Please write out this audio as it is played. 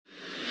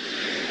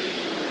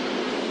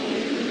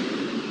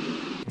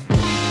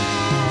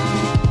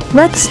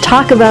Let's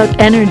talk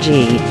about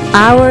energy,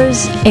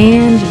 ours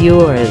and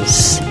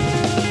yours.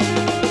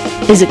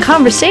 Is a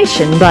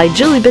conversation by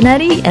Julie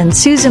Benetti and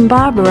Susan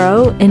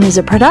Barbaro and is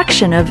a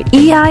production of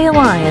EI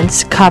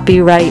Alliance,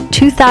 copyright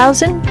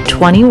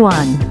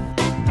 2021.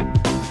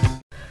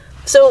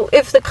 So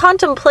if the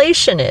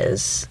contemplation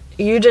is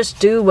you just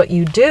do what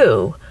you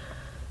do,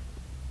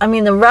 I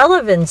mean, the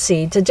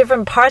relevancy to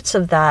different parts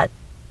of that,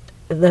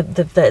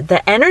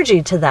 the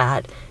energy to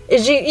that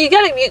is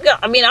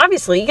I mean,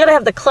 obviously you gotta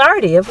have the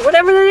clarity of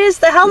whatever it is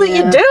the hell that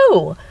you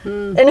do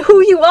and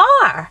who you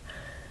are.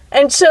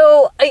 And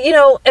so,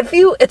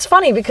 it's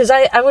funny because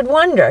I would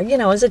wonder,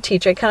 as a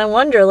teacher, I kind of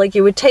wonder, like,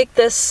 you would take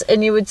this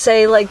and you would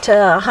say, like, to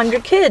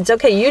 100 kids,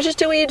 okay, you just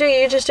do what you do,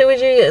 you just do what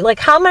you do. Like,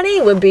 how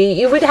many would be,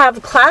 you would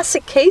have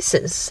classic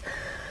cases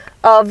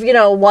of,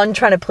 one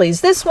trying to please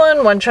this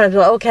one trying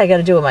to, okay, I got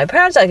to do it with my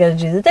parents, I got to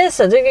do this.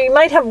 So you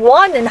might have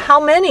one, and how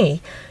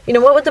many?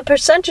 What would the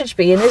percentage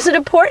be? And is it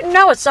important?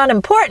 No, it's not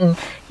important.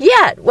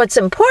 Yet, what's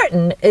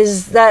important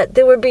is that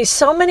there would be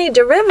so many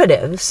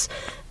derivatives.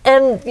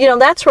 And,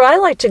 that's where I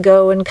like to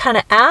go and kind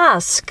of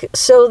ask,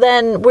 so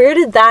then where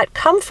did that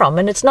come from?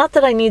 And it's not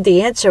that I need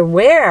the answer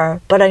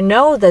where, but I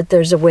know that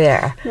there's a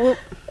where. Well,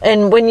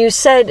 and when you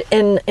said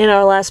in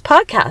our last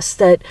podcast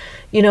that,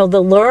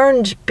 the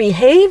learned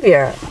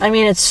behavior, I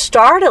mean, it's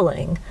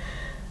startling.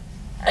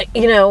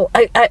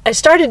 I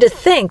started to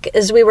think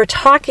as we were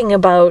talking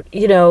about,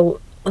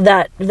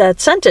 that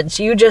sentence,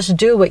 you just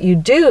do what you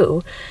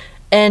do,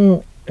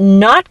 and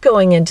not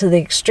going into the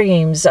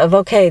extremes of,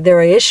 okay, there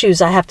are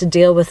issues I have to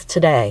deal with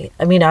today.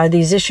 I mean, are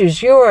these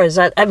issues yours?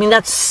 I mean,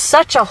 that's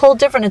such a whole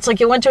different, it's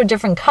like you went to a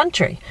different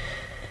country.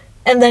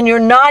 And then you're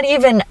not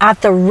even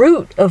at the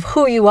root of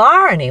who you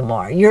are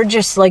anymore. You're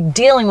just like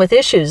dealing with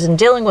issues and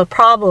dealing with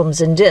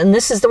problems and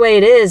this is the way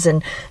it is.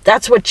 And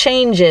that's what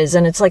change is.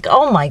 And it's like,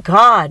 oh my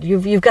God,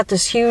 you've got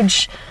this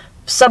huge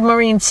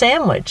submarine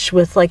sandwich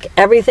with like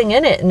everything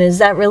in it. And is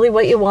that really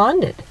what you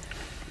wanted?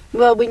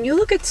 Well, when you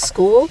look at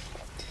school,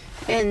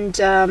 and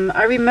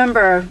I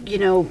remember,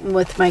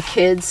 with my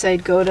kids,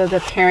 I'd go to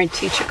the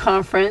parent-teacher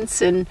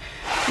conference and,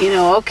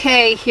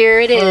 okay,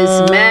 here it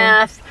is,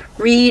 math,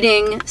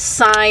 reading,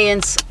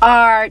 science,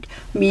 art,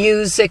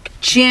 music,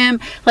 gym,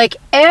 like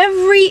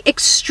every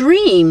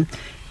extreme.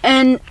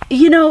 And,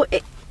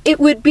 it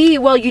would be,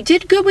 well, you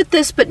did good with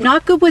this, but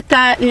not good with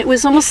that. And it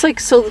was almost like,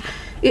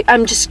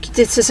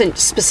 this isn't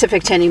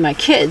specific to any of my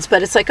kids,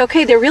 but it's like,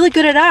 okay, they're really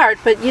good at art,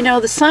 but,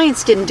 the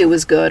science didn't do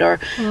as good, or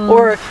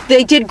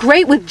they did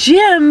great with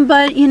gym,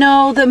 but,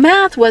 the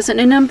math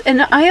wasn't.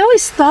 And I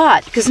always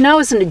thought, because now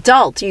as an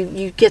adult,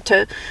 you get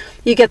the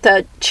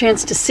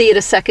chance to see it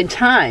a second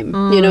time.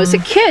 As a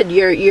kid,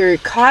 you're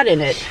caught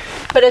in it.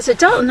 But as an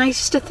adult, and I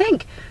used to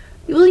think,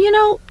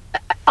 well,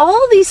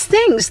 all these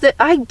things, the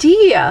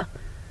idea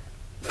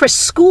for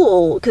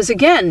school, because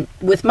again,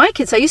 with my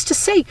kids, I used to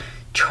say,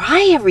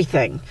 try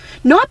everything.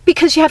 Not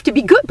because you have to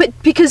be good, but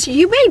because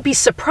you may be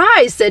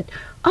surprised that,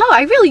 oh,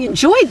 I really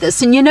enjoyed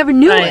this, and you never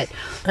knew it.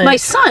 Right. My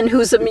son,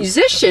 who's a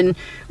musician,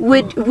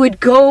 would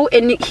go,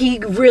 and he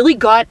really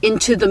got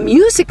into the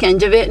music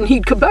end of it, and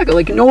he'd come back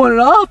like, no one in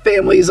our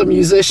family is a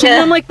musician. Yeah.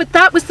 And I'm like, but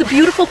that was the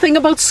beautiful thing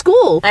about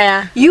school.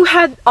 Yeah. You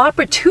had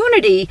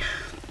opportunity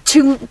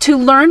to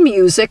learn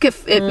music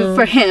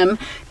for him,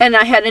 and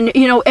I had and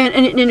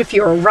if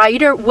you're a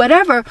writer,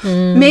 whatever,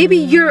 maybe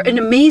you're an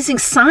amazing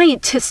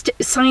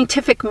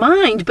scientific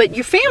mind, but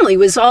your family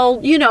was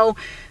all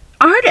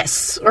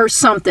artists or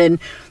something.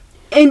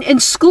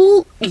 And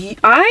school,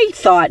 I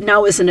thought,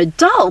 now as an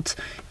adult,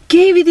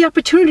 gave you the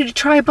opportunity to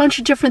try a bunch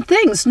of different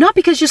things, not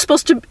because you're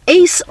supposed to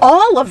ace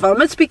all of them.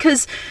 It's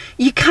because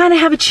you kind of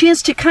have a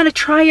chance to kind of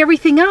try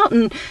everything out,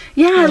 and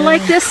I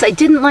like this, I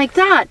didn't like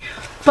that.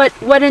 But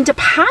what ended up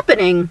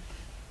happening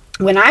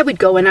when I would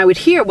go and I would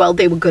hear, well,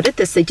 they were good at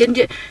this, they didn't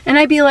do, and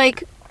I'd be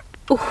like,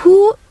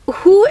 who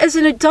as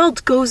an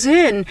adult goes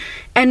in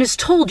and is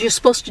told you're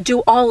supposed to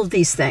do all of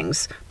these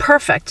things?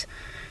 Perfect.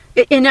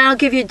 And I'll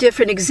give you a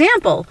different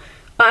example.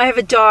 I have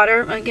a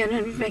daughter,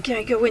 again,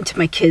 I go into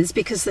my kids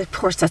because, of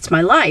course, that's my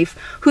life,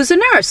 who's a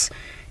nurse.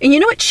 And you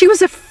know what? She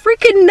was a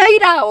freaking night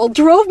owl.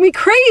 Drove me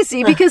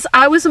crazy because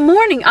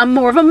I'm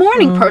more of a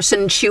morning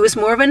person, and she was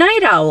more of a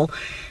night owl.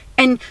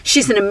 And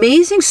she's an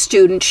amazing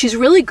student. She's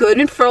really good.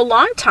 And for a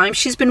long time,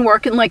 she's been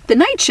working like the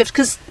night shift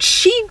because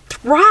she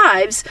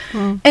thrives.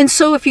 And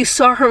so if you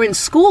saw her in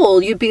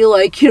school, you'd be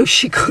like,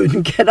 she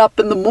couldn't get up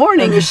in the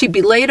morning or she'd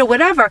be late or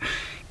whatever.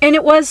 And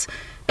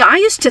I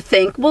used to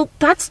think, well,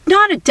 that's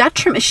not a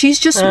detriment. She's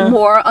just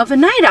more of a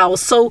night owl.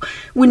 So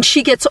when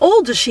she gets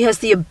older, she has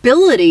the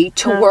ability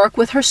to work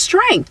with her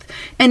strength.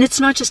 And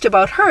it's not just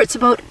about her. It's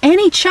about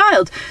any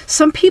child.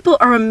 Some people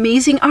are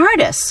amazing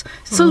artists.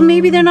 So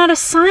maybe they're not a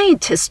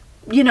scientist.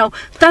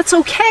 That's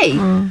okay.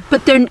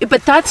 But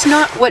that's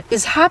not what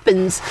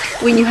happens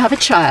when you have a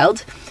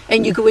child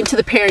and you go into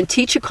the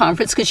parent-teacher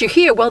conference because you're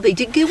here. Well, they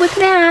did good with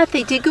math.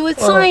 They did good with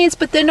science,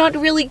 but they're not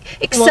really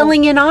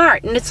excelling in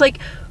art. And it's like,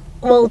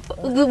 well,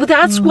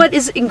 that's what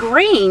is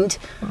ingrained,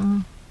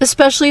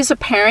 especially as a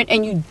parent,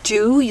 and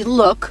you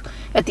look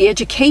at the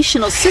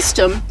educational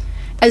system,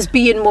 as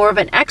being more of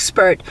an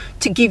expert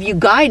to give you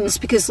guidance,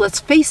 because let's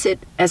face it,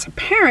 as a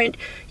parent,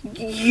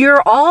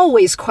 you're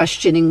always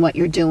questioning what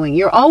you're doing.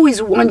 You're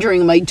always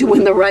wondering, am I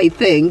doing the right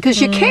thing?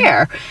 Because you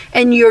care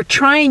and you're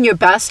trying your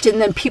best,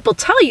 and then people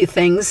tell you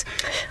things.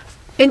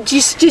 And do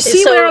you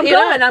see where I'm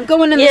going? I'm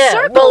going in the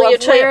circle.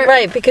 Well,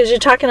 right, because you're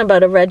talking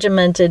about a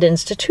regimented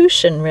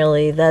institution,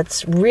 really,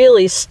 that's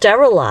really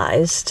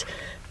sterilized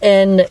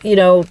and,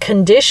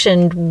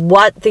 conditioned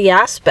what the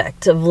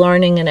aspect of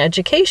learning and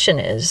education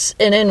is.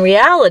 And in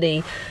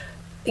reality,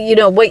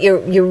 what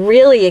you're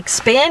really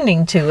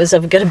expanding to is,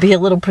 I'm going to be a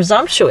little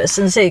presumptuous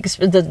and say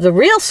the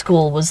real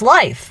school was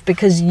life,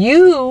 because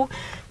you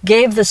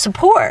gave the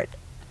support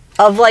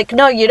of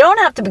no, you don't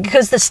have to,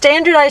 because the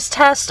standardized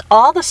test,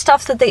 all the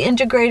stuff that they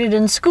integrated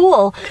in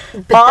school,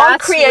 all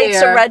creates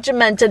a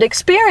regimented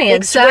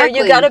experience where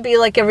you got to be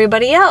like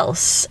everybody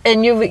else,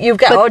 and you've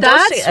got. But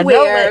that's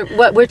where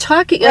what we're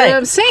talking. Right.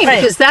 I'm saying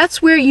because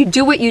that's where you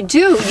do what you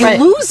do, you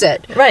lose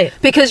it, right?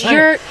 Because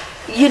you're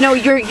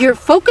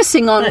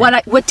focusing on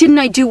what didn't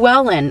I do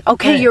well in?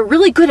 Okay, you're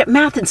really good at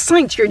math and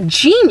science. You're a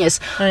genius.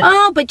 Right.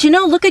 Oh, but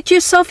look at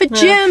yourself at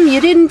gym. You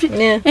didn't.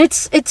 Yeah.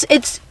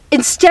 It's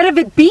instead of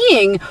it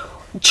being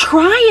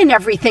trying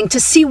everything to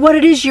see what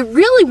it is you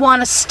really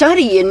want to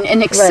study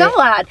and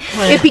excel at,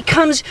 it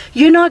becomes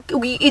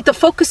the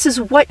focus is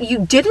what you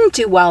didn't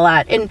do well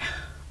at. And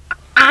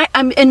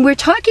and we're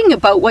talking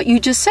about what you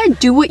just said,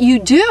 do what you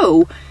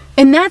do.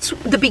 And that's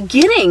the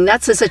beginning.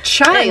 That's as a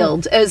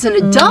child. As an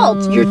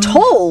adult, you're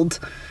told,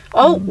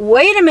 oh,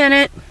 wait a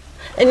minute.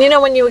 And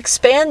when you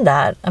expand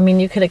that,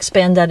 you can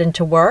expand that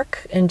into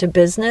work, into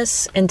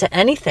business, into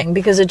anything,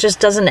 because it just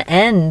doesn't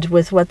end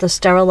with what the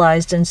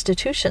sterilized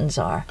institutions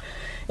are.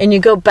 And you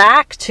go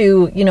back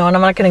to, and I'm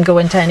not going to go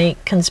into any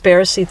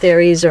conspiracy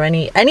theories or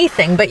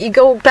anything, but you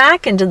go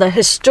back into the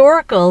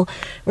historical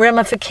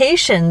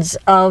ramifications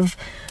of,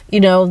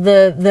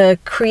 the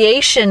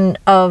creation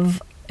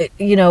of,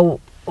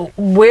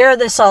 where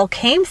this all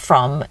came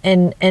from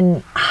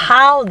and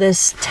how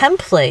this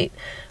template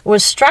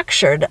was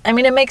structured.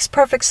 It makes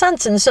perfect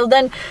sense. And so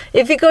then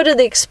if you go to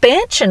the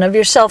expansion of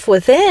yourself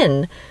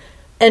within,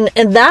 and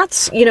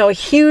that's, a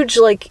huge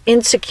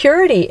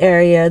insecurity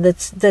area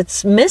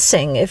that's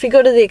missing. If you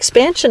go to the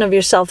expansion of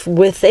yourself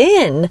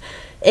within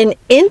and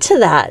into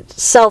that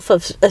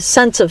a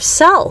sense of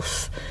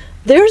self,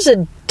 there's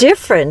a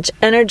different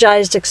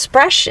energized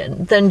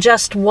expression than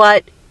just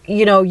what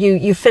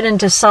you fit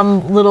into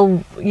some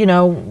little,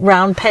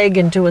 round peg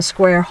into a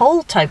square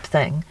hole type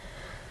thing.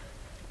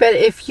 But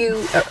if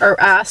you are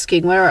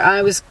asking, where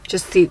I was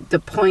just the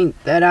point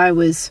that I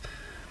was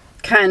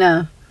kind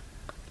of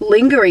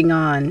lingering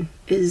on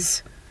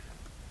is,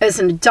 as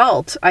an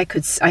adult, I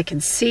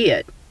can see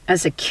it.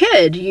 As a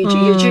kid,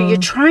 you're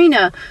trying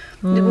to,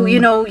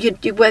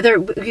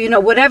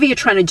 whatever you're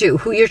trying to do,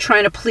 who you're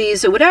trying to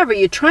please or whatever,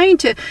 you're trying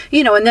to,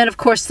 and then of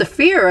course the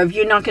fear of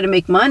you're not going to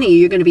make money,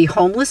 you're going to be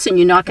homeless and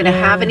you're not going to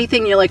have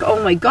anything. You're like,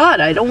 oh my God,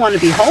 I don't want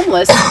to be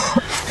homeless.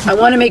 I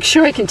want to make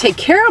sure I can take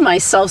care of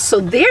myself. So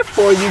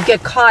therefore you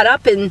get caught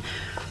up in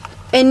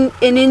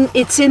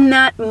it's in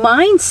that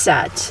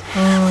mindset,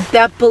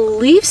 that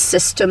belief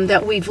system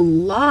that we've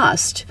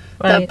lost,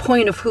 that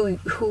point of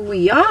who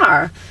we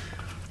are.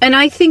 And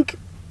I think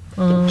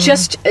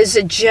just as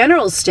a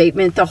general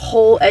statement, the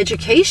whole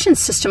education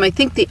system, I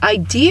think the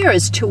idea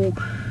is to,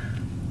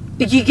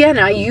 again,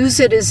 I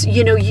use it as,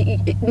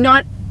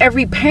 not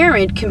every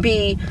parent can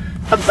be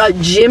a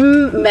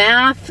gym,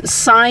 math,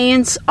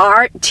 science,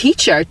 art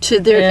teacher to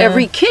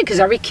every kid, because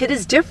every kid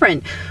is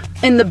different.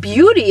 And the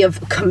beauty of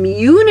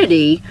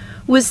community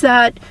was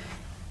that,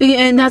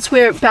 and that's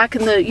where back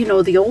in the,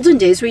 the olden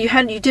days where you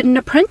did an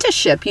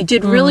apprenticeship, you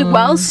did really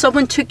well,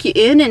 someone took you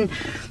in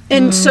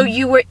and so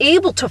you were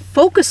able to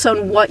focus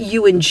on what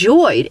you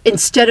enjoyed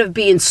instead of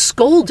being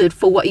scolded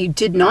for what you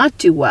did not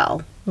do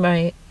well.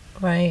 Right.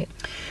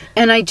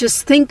 And I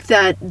just think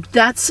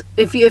that's,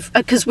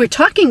 because we're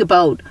talking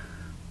about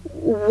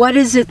what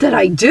is it that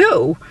I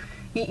do,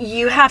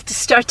 you have to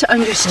start to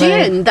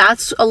understand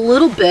that's a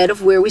little bit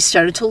of where we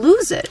started to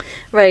lose it.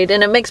 Right.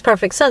 And it makes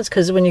perfect sense,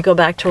 because when you go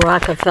back to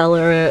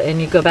Rockefeller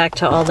and you go back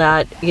to all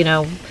that,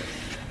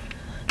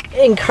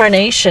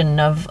 incarnation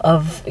of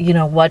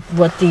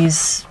what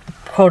these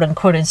quote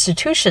unquote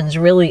institutions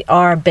really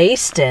are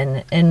based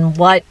in, and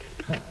what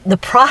the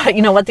product,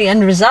 what the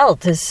end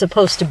result is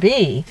supposed to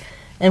be,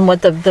 and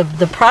what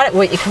the product,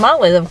 what you come out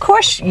with, of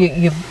course,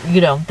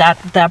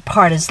 that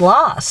part is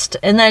lost.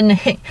 And then,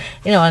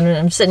 and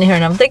I'm sitting here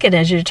and I'm thinking,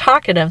 as you're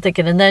talking, I'm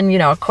thinking, and then,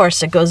 of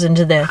course, it goes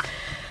into the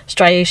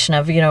striation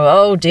of,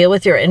 deal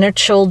with your inner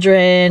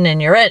children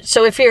and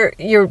so if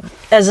you're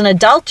as an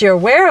adult, you're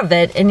aware of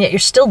it, and yet you're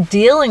still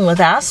dealing with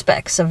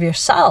aspects of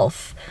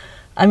yourself.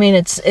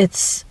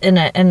 It's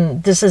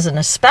and this isn't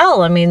a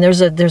spell.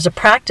 There's a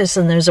practice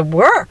and there's a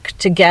work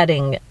to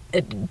getting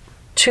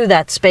to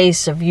that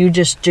space of you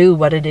just do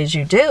what it is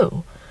you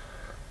do.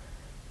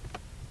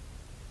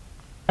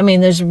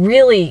 There's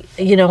really,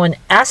 an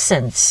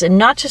essence, and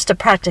not just a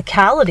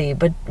practicality,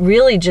 but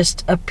really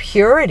just a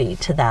purity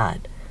to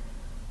that.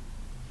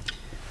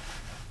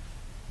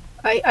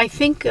 I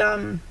think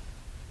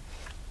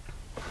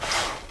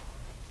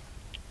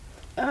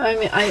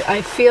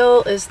I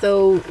feel as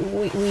though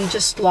we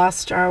just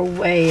lost our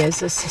way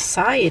as a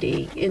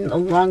society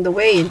along the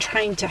way in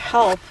trying to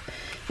help.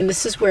 And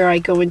this is where I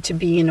go into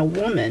being a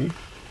woman.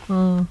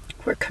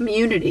 We're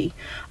community.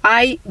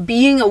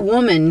 Being a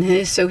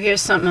woman, so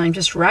here's something I'm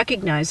just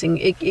recognizing,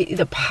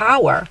 the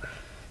power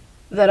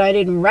that I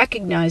didn't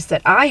recognize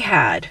that I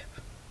had.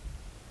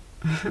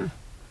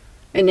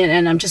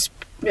 and I'm just,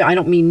 I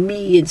don't mean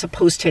me as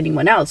opposed to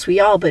anyone else,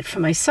 but for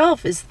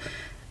myself, is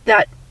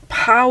that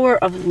power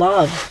of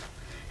love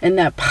and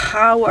that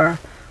power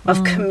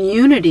of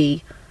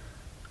community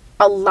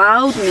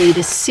allowed me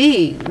to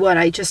see what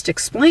I just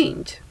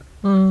explained.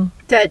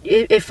 That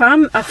if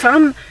I'm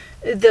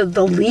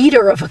the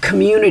leader of a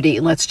community,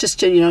 let's just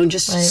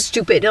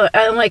stupid.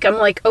 I'm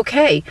like,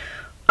 okay,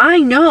 I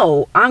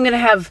know I'm gonna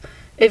have.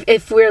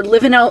 If we're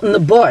living out in the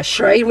bush,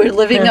 right? We're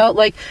living out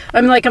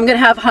I'm going to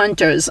have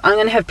hunters. I'm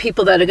going to have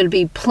people that are going to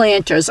be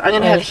planters. I'm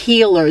going to have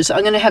healers.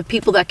 I'm going to have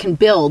people that can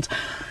build.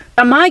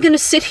 Am I going to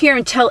sit here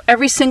and tell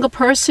every single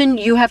person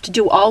you have to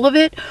do all of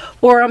it?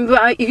 Or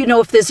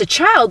if there's a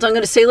child, I'm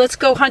going to say, let's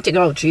go hunting.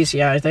 Oh, geez,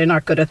 yeah, they're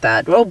not good at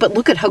that. Oh, but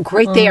look at how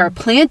great they are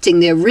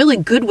planting. They're really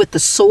good with the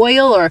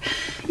soil. Or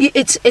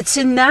it's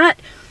in that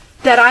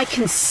I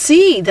can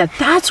see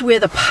that's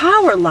where the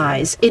power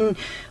lies, in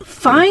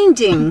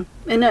finding.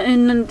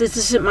 And this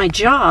isn't my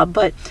job,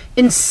 but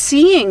in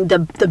seeing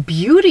the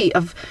beauty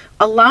of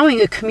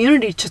allowing a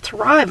community to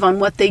thrive on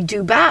what they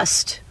do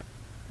best.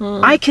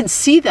 I can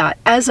see that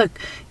as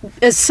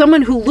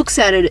someone who looks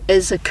at it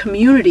as a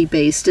community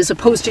based, as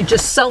opposed to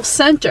just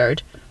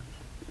self-centered.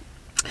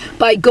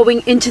 By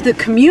going into the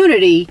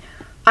community,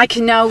 I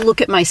can now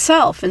look at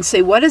myself and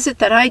say, what is it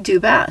that I do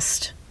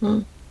best?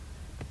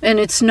 And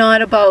it's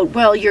not about,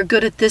 well, you're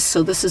good at this,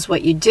 so this is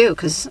what you do.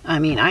 Because,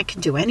 I can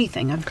do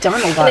anything. I've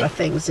done a lot of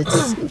things.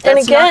 That's not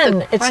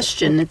the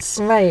question. It's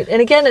right.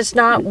 And again, it's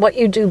not what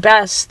you do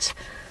best,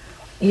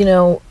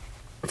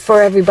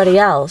 for everybody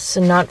else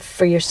and not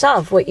for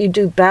yourself. What you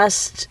do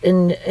best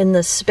in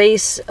the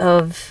space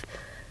of,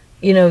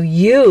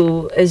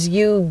 you as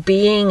you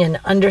being and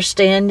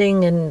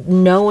understanding and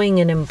knowing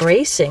and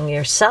embracing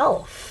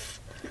yourself.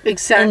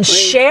 Exactly. And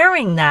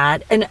sharing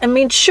that.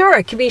 And sure,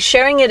 it could be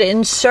sharing it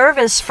in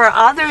service for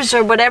others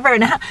or whatever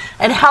and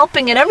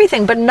helping and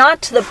everything, but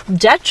not to the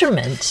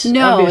detriment of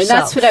yourself. And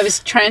that's what I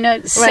was trying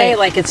to say.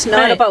 It's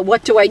not about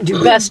what do I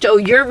do best. Oh,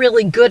 you're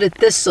really good at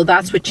this, so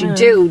that's what you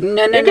do.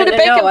 No, you're good at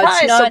baking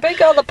pies, so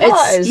bake all the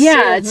pies.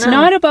 It's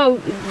not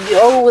about,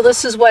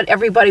 this is what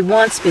everybody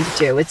wants me to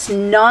do. It's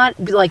not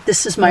like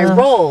this is my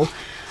role.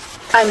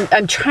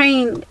 I'm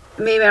trying...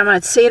 Maybe I'm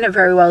not saying it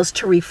very well, is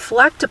to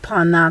reflect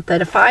upon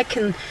that if I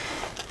can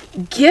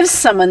give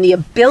someone the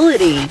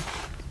ability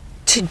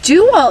to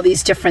do all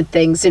these different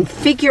things and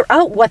figure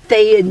out what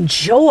they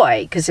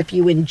enjoy, because if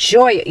you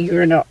enjoy it,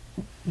 you're going to,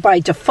 by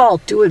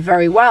default, do it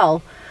very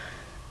well,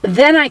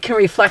 then I can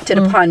reflect it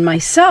upon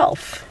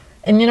myself.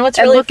 And what's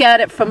really... look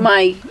at it from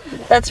my...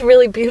 That's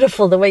really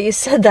beautiful, the way you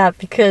said that,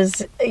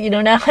 because,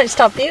 now I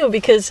stop you,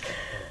 because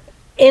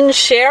in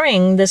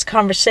sharing this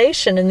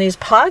conversation in these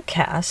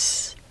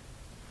podcasts...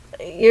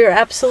 we're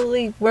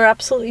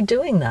absolutely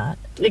doing that.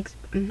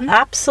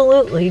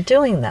 Absolutely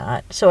doing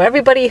that. So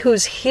everybody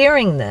who's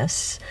hearing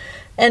this,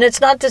 and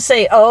it's not to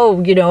say,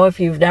 if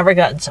you've never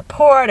gotten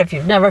support, if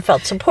you've never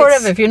felt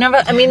supportive,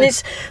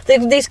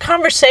 these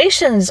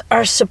conversations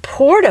are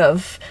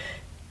supportive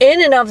in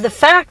and of the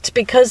fact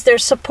because they're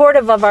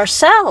supportive of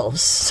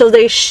ourselves. So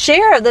they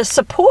share the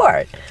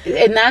support.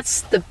 And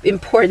that's the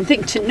important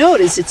thing to note,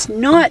 is it's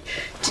not,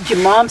 did your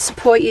mom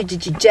support you?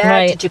 Did your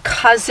dad? Did your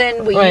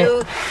cousin? Were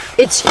you?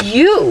 It's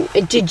you.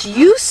 Did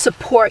you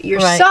support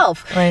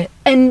yourself? Right.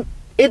 And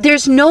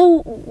there's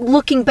no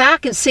looking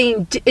back and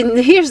saying, and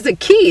here's the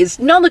key, is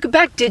no looking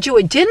back, did you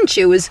or didn't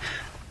you, is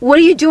what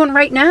are you doing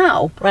right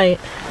now? Right.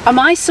 Am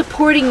I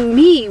supporting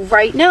me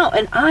right now?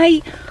 And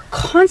I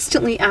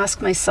constantly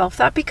ask myself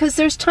that, because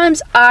there's times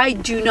I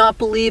do not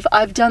believe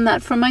I've done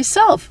that for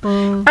myself.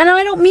 And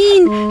I don't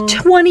mean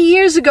 20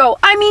 years ago.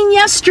 I mean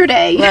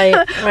yesterday.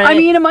 Right. I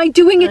mean, am I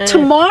doing it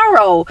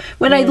tomorrow?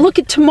 When I look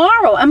at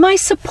tomorrow, am I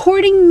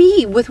supporting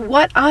me with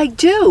what I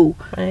do?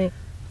 Right.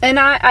 And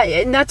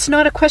and that's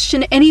not a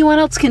question anyone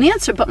else can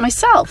answer but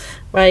myself.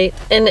 Right.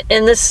 And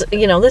this,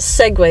 this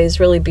segues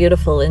really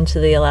beautiful into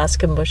the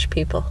Alaskan Bush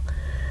people.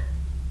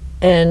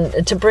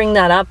 And to bring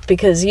that up,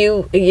 because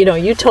you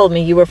told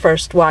me you were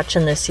first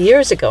watching this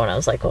years ago, and I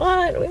was like,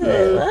 what?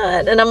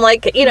 And I'm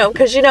like,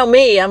 because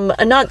me, I'm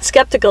not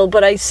skeptical,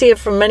 but I see it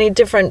from many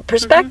different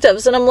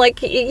perspectives. And I'm like,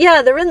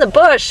 yeah, they're in the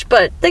bush,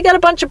 but they got a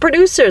bunch of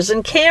producers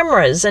and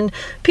cameras and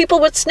people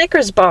with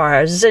Snickers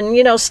bars and,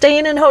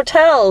 staying in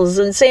hotels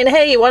and saying,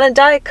 hey, you want a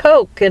Diet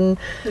Coke? And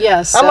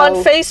I'm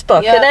on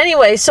Facebook. Yeah. And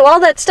anyway, so all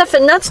that stuff,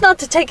 and that's not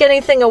to take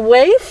anything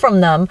away from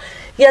them.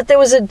 Yet there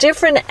was a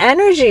different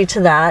energy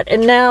to that.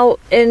 And now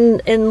in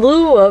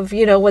lieu of,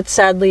 what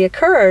sadly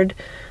occurred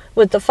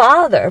with the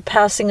father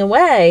passing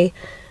away,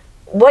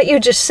 what you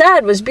just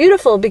said was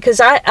beautiful, because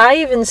I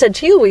even said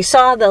to you, we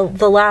saw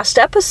the last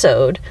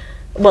episode,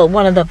 well,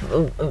 one of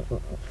the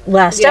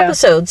last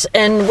episodes,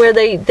 and where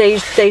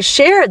they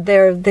shared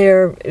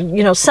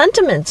their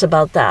sentiments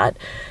about that,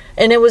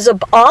 and it was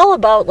all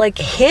about like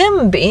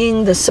him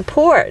being the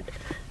support,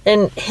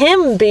 and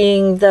him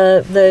being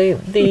the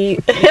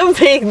him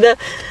being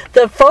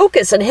the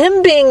focus, and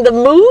him being the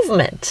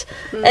movement,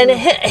 and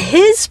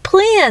his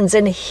plans,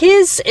 and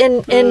his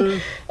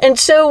and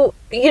so,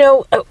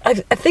 I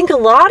think a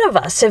lot of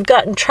us have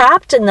gotten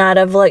trapped in that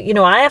of like,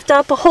 I have to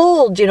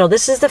uphold,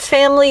 this is the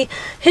family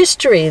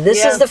history,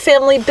 this is the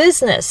family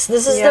business,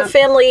 this is the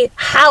family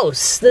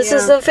house, this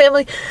is the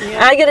family,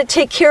 I got to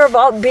take care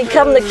of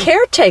become the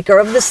caretaker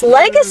of this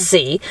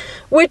legacy,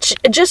 which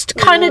just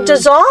kind of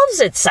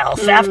dissolves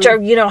itself after,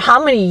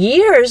 how many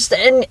years,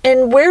 and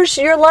where's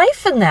your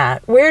life in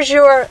that? Where's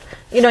your,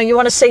 you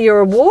want to say your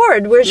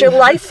award, where's your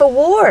life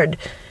award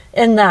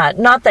in that?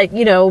 Not that,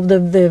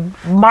 the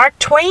Mark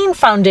Twain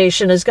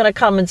Foundation is going to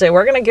come and say,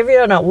 we're going to give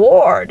you an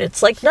award.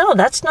 It's like, no,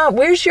 that's not.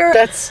 Where's your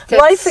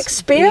life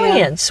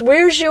experience? Yeah.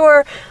 Where's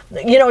your,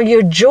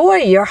 your joy,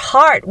 your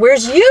heart?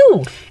 Where's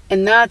you?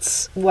 And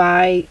that's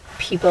why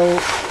people,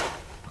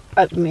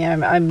 I'm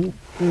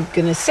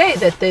going to say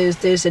that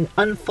there's an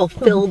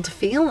unfulfilled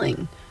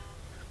feeling.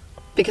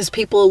 Because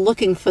people are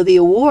looking for the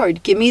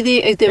award. Give me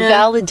the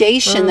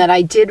validation that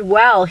I did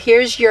well.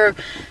 Here's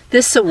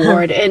this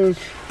award. And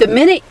the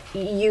minute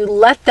you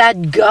let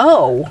that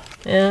go,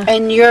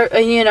 and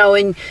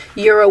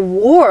your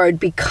award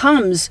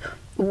becomes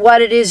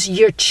what it is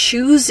you're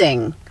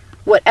choosing,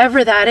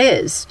 whatever that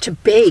is, to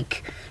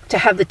bake, to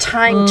have the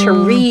time to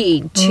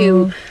read,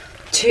 to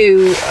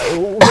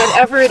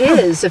whatever it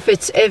is, if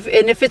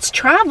it's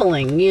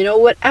traveling,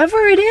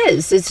 whatever it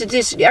is, it's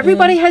just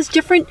everybody has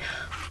different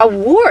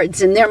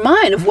awards in their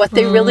mind of what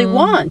they really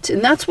want,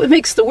 and that's what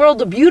makes the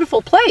world a beautiful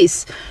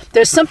place.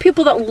 There's some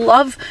people that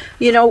love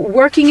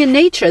working in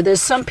nature, there's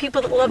some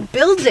people that love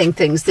building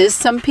things, there's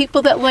some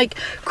people that like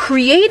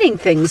creating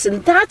things,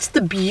 and that's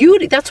the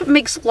beauty, that's what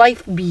makes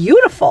life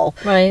beautiful.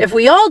 Right. If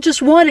we all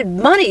just wanted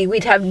money,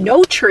 we'd have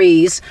no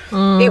trees,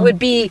 it would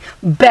be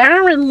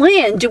barren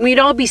land, and we'd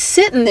all be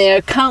sitting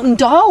there counting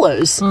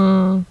dollars.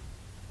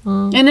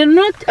 And I'm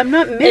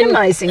not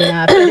minimizing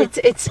that, but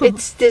it's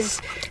this,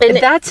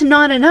 that's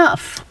not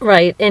enough.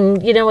 Right.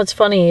 And what's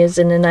funny is,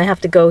 and I have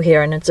to go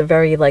here, and it's a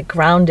very like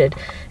grounded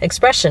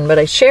expression, but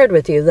I shared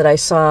with you that I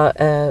saw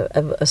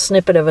a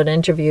snippet of an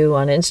interview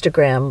on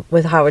Instagram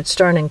with Howard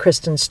Stern and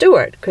Kristen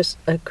Stewart,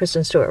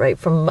 right,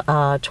 from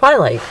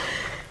Twilight.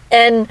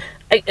 And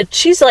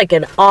she's like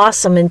an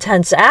awesome,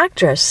 intense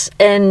actress.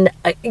 And,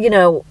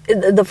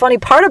 the funny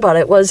part about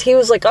it was he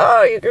was like,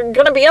 oh, you're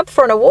going to be up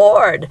for an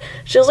award.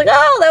 She was like,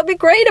 oh, that would be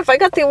great if I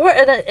got the award.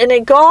 And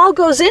it all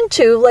goes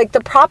into like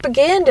the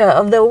propaganda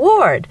of the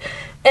award.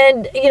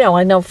 And,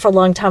 I know for a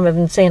long time I've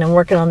been saying I'm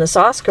working on this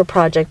Oscar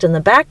project in the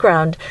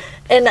background.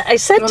 And I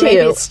said to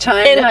you, it's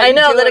time, and I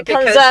know that it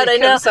comes out, I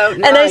know.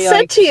 And I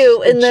said to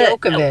you in the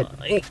joke of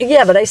it.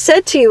 Yeah, but I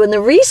said to you in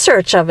the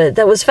research of it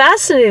that was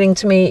fascinating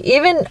to me,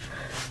 even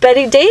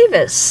Betty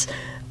Davis,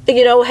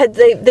 had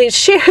they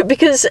shared,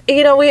 because,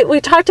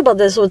 we talked about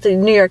this with the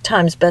New York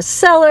Times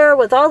bestseller,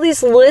 with all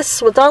these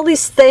lists, with all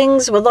these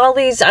things, with all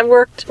these, I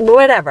worked,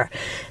 whatever.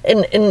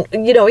 And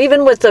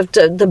even with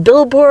the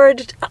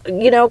Billboard,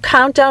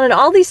 countdown, and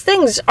all these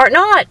things are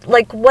not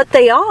like what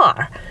they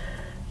are.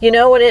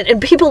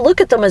 And people look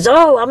at them as,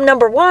 oh, I'm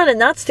number one,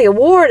 and that's the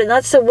award, and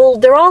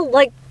they're all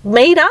like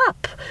made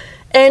up.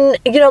 And,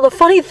 the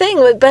funny thing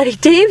with Betty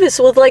Davis,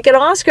 with like an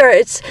Oscar,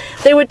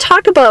 they would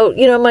talk about,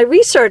 my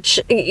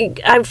research,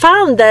 I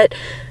found that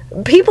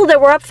people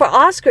that were up for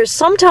Oscars,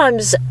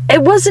 sometimes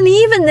it wasn't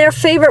even their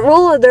favorite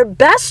role or their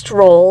best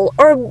role,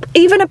 or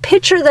even a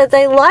picture that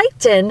they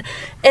liked in.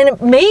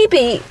 And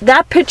maybe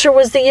that picture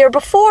was the year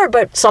before,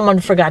 but someone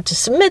forgot to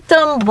submit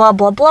them, blah,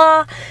 blah,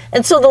 blah.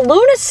 And so the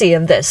lunacy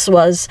of this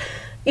was,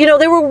 they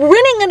were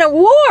winning an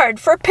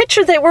award for a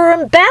picture they were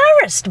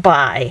embarrassed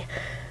by.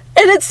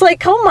 And it's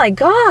like, oh my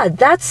God,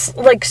 that's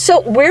like, so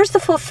where's the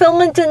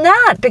fulfillment in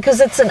that? Because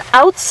it's an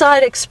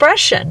outside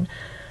expression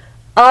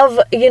of,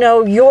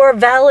 your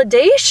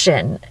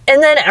validation.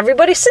 And then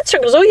everybody sits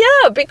there and goes, oh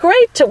yeah, it'd be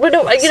great to,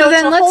 so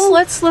then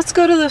let's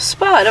go to the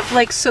spot of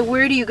like, so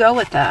where do you go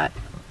with that?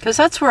 Because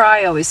that's where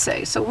I always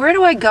say, so where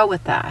do I go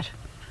with that?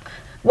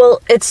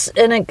 Well, it's,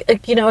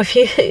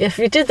 if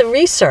you did the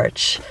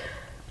research,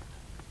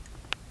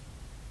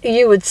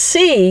 you would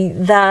see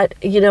that,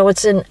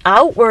 it's an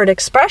outward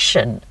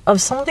expression of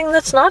something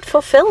that's not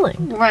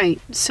fulfilling. Right.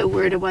 So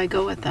where do I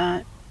go with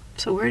that?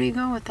 So where do you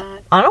go with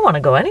that? I don't want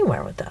to go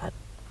anywhere with that.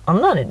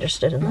 I'm not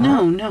interested in that.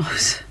 No. No.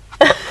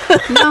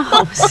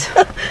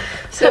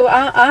 So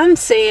I'm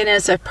saying,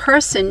 as a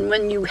person,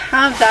 when you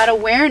have that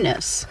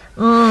awareness,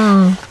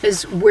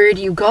 is where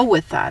do you go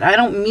with that? I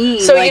don't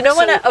mean. So where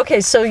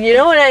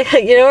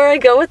I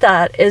go with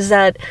that is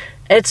that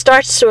it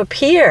starts to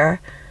appear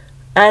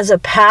as a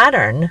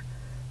pattern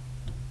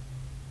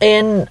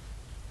in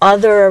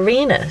other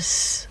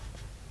arenas.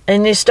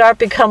 and you start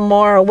become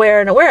more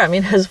aware and aware. I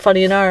mean, it's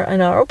funny in our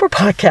Oprah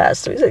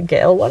podcast, we said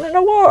Gail won an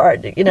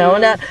award, you know,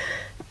 and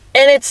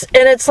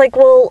it's like,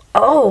 well,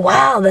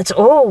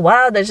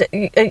 there's,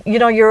 you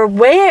know, you're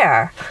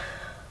aware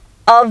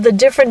of the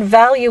different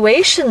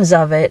valuations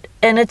of it,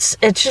 and it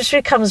just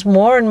becomes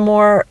more and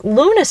more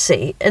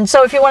lunacy. And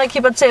so if you want to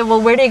keep on saying,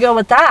 well, where do you go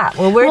with that?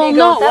 Well, where do you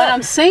go with that? What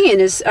I'm saying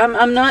is,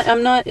 I'm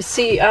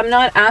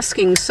not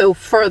asking so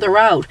further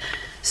out.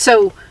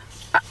 So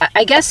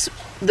I guess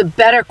the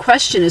better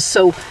question is,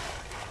 so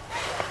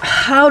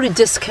how to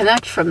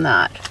disconnect from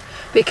that?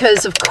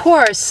 Because of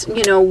course,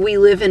 you know, we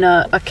live in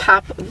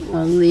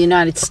in the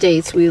United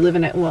States, we live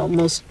in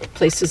most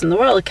places in the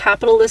world, a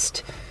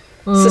capitalist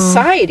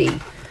society.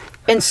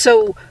 And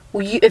so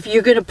if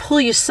you're going to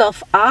pull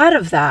yourself out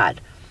of that,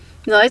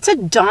 you know, it's a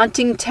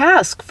daunting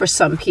task for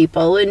some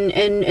people. And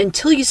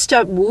until you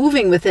start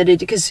moving with it,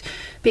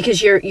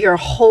 because your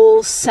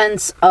whole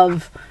sense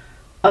of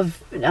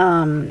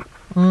validation,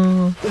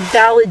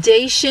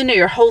 or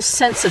your whole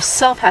sense of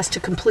self has to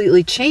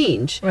completely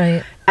change.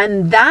 Right.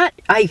 And that,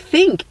 I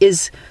think,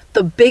 is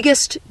the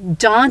biggest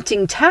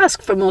daunting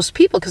task for most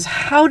people, because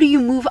how do you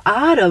move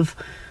out of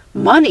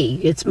money?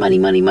 It's money.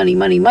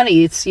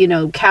 It's, you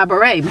know,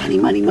 cabaret.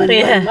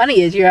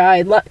 Money is your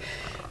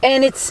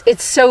and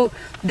it's so,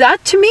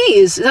 that to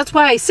me that's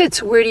why I said,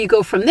 so where do you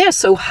go from there?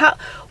 So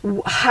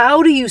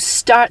how do you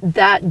start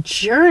that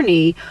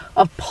journey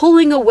of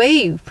pulling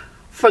away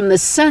from the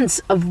sense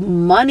of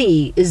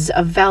money is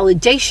a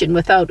validation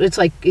without, it's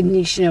like, you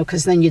know,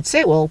 because then you'd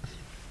say, well,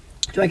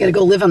 do I got to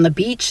go live on the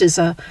beach as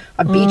a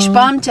beach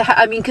bum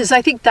I mean, because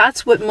I think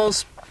that's what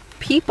most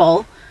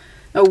people,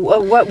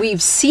 what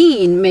we've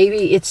seen,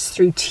 maybe it's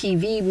through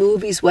TV,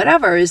 movies,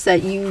 whatever, is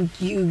that you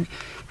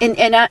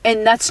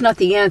and that's not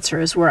the answer,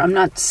 is where I'm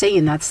not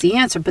saying that's the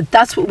answer, but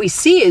that's what we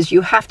see, is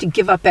you have to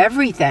give up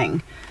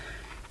everything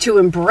to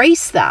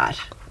embrace that.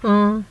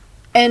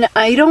 And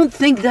I don't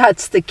think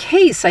that's the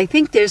case. I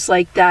think there's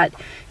like that,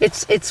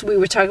 it's we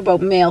were talking about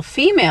male,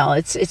 female.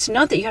 It's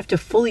not that you have to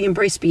fully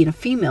embrace being a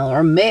female or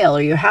a male,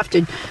 or you have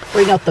to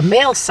bring out the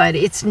male side.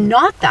 It's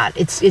not that.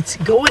 It's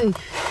going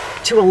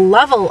to a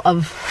level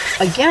of,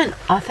 again,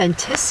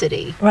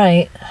 authenticity.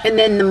 Right. And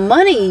then the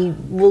money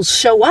will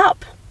show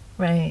up.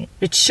 Right.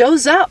 It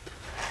shows up.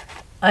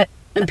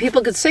 And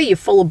people could say you're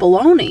full of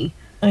baloney.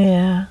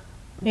 Yeah.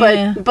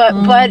 But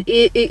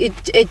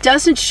it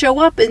doesn't show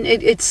up, and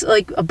it's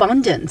like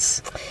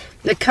abundance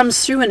that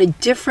comes through in a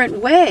different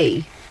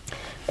way.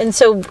 And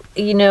so,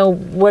 you know,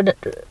 what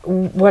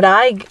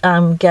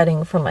I'm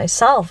getting for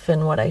myself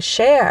and what I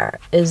share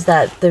is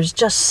that there's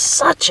just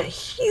such a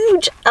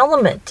huge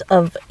element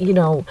of, you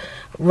know,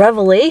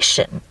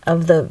 revelation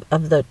of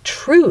the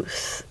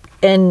truth.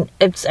 And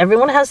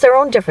everyone has their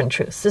own different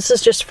truths. This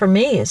is just for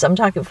me, as I'm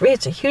talking for me,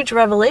 it's a huge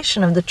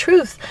revelation of the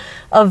truth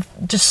of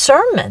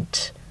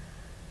discernment.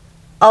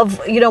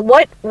 Of, you know,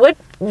 what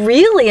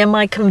really am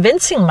I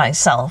convincing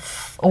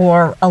myself,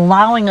 or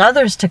allowing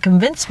others to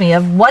convince me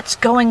of what's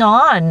going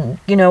on,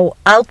 you know,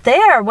 out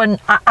there, when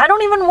I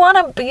don't even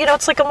want to, you know,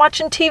 it's like I'm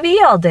watching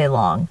TV all day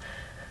long.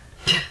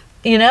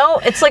 You know,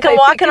 it's like I'm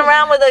walking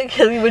around with a,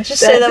 would you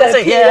say that was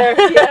it? Yeah,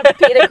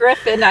 Peter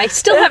Griffin. I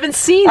still haven't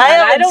seen that. I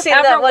haven't seen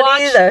that one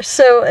either.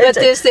 So, but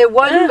there's that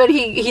one, but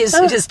his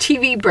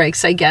TV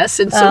breaks, I guess,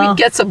 and so he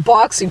gets a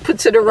box, he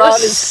puts it around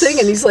his thing,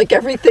 and he's like,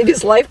 everything,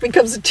 his life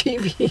becomes a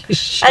TV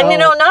show. And you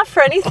know, not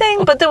for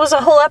anything, but there was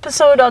a whole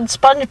episode on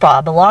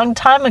SpongeBob a long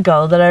time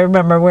ago that I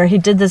remember, where he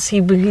did this.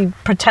 He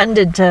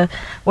pretended to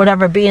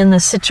be in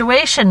this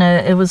situation.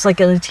 It was like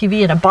a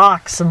TV in a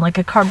box, and like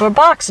a cardboard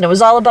box, and it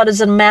was all about his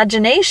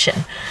imagination.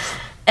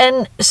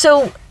 And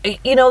so,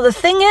 you know, the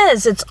thing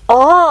is, it's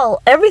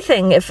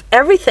everything, if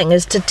everything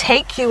is to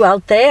take you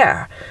out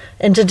there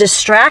and to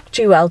distract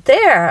you out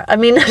there, I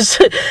mean, would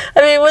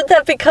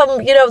that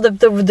become, you know,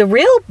 the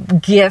real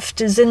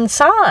gift is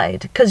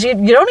inside, because you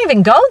don't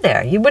even go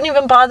there. You wouldn't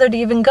even bother to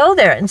even go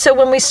there. And so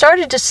when we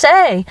started to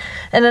say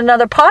in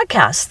another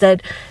podcast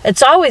that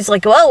it's always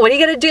like, well, what are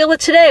you going to deal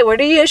with today? What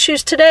are your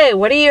issues today?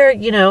 What are your,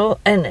 you know,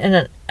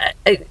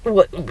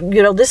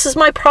 you know, this is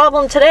my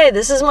problem today.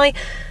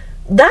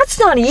 That's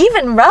not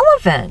even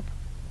relevant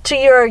to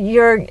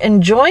your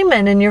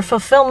enjoyment and your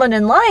fulfillment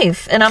in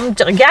life. And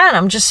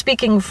I'm just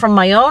speaking from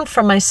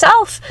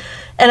myself.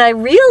 And I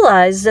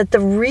realize that the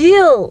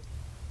real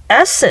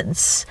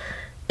essence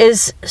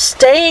is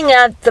staying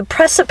at the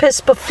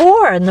precipice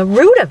before and the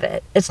root of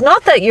it. It's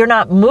not that you're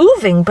not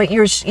moving, but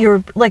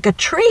you're like a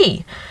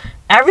tree.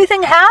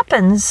 Everything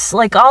happens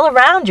like all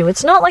around you.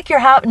 It's not like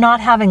you're not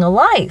having a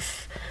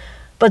life.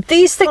 But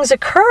these things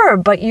occur,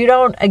 but you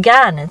don't,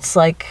 again, it's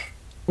like,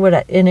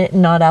 what, in it,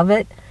 not of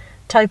it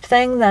type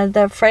thing,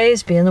 that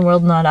phrase, be in the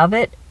world, not of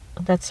it.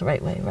 That's the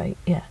right way, right?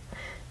 Yeah.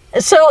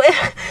 So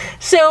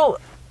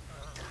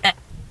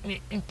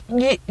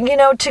you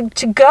know,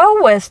 to go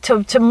with,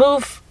 to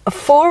move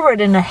forward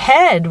and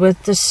ahead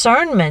with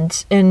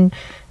discernment in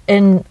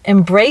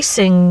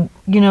embracing,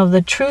 you know,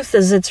 the truth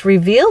as it's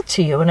revealed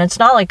to you. And it's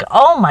not like,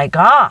 oh my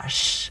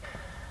gosh,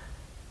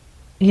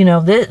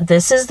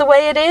 this is the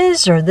way it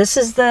is, or this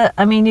is the,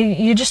 I mean,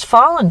 you just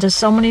fall into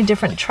so many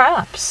different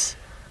traps.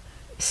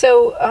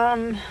 So,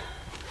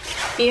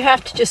 you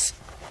have to just,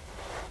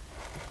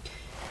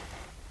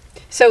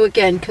 so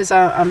again, because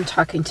I'm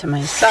talking to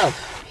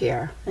myself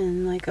here,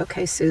 and like,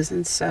 okay,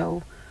 Susan,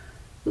 so,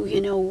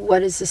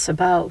 what is this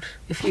about?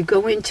 If you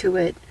go into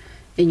it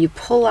and you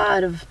pull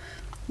out of,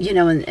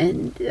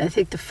 and I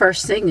think the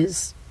first thing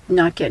is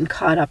not getting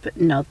caught up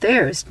out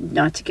there, is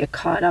not to get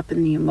caught up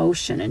in the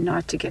emotion, and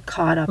not to get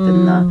caught up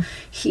in the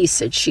he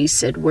said, she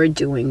said, we're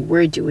doing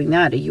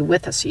that. Are you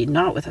with us? Are you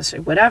not with us?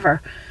 Or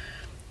whatever.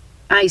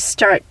 I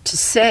start to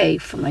say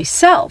for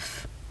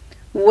myself,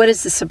 what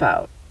is this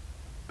about?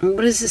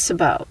 What is this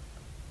about?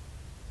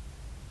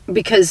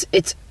 Because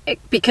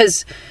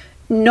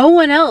no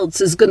one else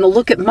is going to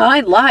look at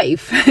my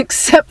life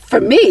except for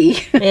me.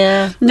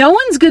 Yeah. No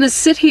one's going to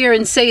sit here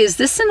and say, is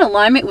this in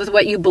alignment with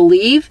what you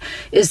believe?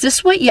 Is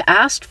this what you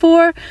asked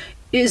for?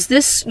 Is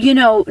this,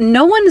 no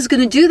one is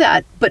going to do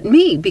that but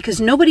me,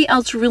 because nobody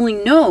else really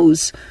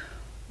knows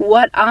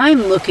what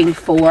I'm looking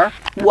for,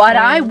 what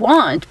I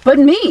want, but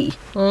me.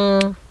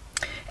 And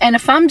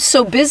if I'm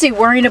so busy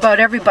worrying about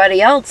everybody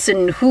else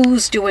and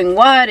who's doing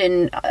what,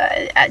 and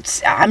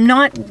I'm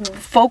not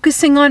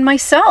focusing on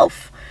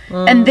myself.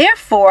 And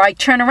therefore, I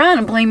turn around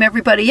and blame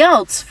everybody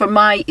else for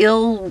my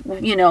ill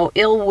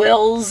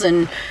wills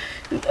and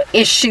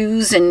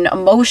issues and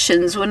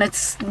emotions, when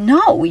it's,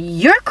 no,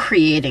 you're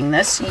creating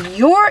this,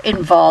 you're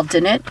involved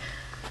in it.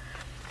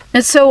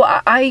 And so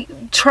I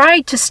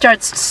tried to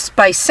start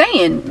by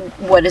saying,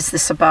 what is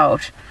this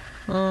about?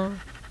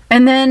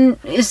 And then,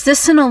 is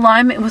this in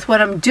alignment with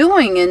what I'm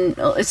doing?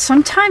 And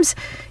sometimes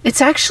it's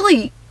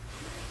actually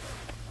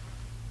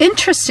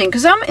interesting,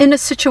 because I'm in a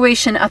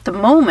situation at the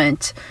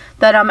moment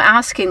that I'm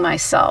asking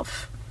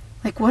myself,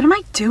 like, what am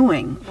I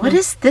doing? What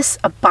is this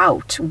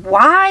about?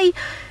 Why?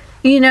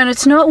 And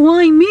it's not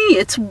why me.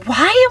 It's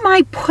why am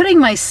I putting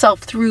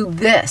myself through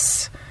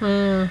this?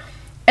 And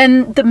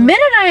the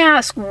minute I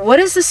ask, what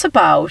is this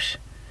about?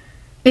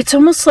 It's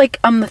almost like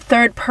I'm the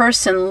third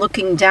person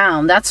looking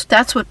down.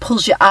 That's what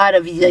pulls you out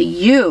of the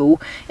you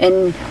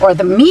or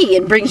the me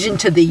and brings you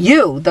into the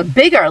you, the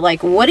bigger.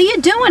 Like, what are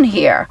you doing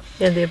here?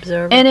 Yeah, the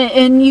observer.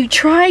 And you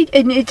try,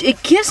 and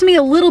it gives me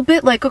a little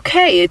bit like,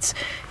 okay, it's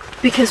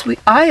because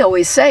I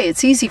always say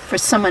it's easy for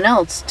someone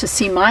else to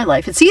see my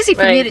life. It's easy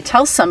for me to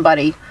tell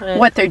somebody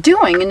what they're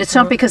doing, and it's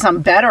not because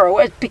I'm better or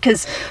what,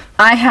 because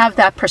I have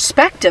that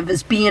perspective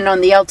as being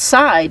on the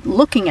outside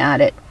looking at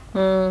it.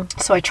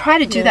 So I try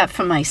to do that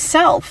for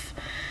myself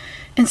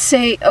and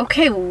say,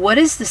 okay, what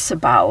is this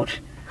about?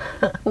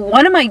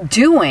 What am I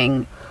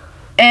doing?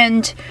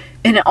 And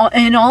in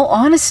all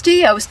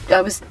honesty, I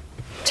was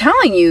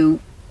telling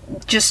you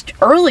just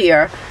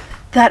earlier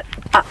that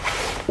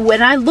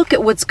when I look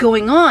at what's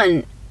going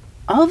on,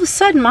 all of a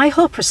sudden my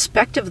whole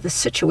perspective of the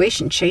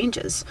situation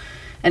changes.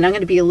 And I'm going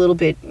to be a little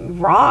bit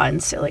raw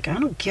and say, like, I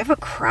don't give a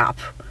crap.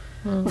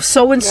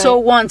 So-and-so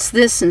wants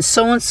this and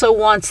so-and-so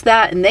wants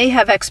that, and they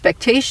have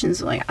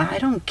expectations. Like, I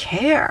don't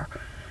care.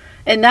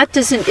 And that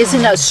isn't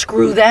a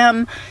screw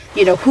them,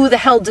 who the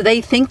hell do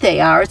they think they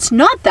are? It's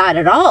not that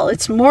at all.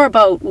 It's more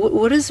about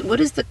what is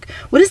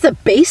the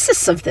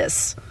basis of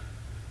this?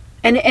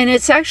 And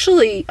it's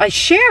actually, I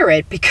share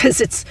it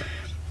because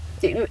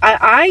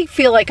I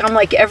feel like I'm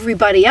like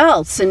everybody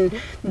else, and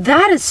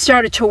that has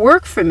started to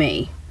work for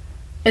me.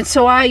 And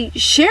so I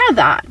share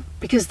that,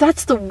 because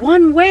that's the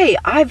one way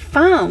I've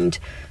found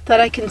that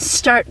I can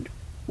start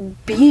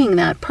being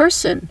that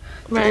person.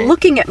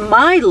 Looking at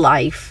my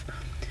life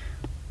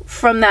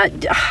from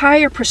that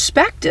higher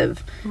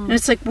perspective. And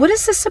it's like, what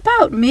is this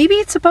about? Maybe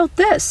it's about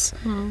this.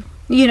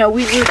 We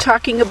were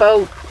talking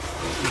about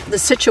the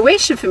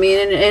situation for me,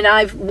 and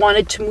I've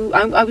wanted to move.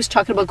 I was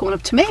talking about going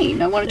up to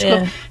Maine. I wanted to go.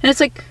 And it's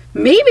like,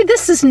 maybe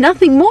this is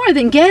nothing more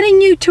than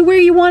getting you to where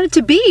you want it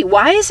to be.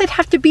 Why does it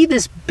have to be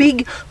this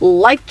big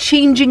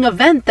life-changing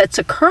event that's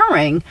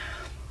occurring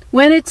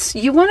when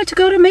you wanted to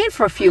go to Maine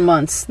for a few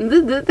months? And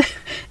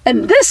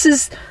this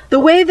is the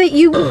way that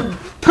you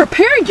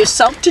prepared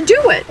yourself to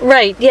do it.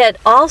 Right. Yet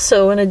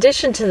also, in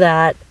addition to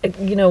that,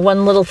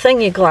 one little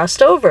thing you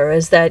glossed over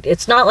is that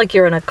it's not like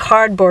you're in a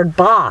cardboard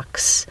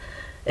box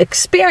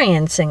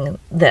experiencing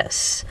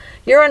this.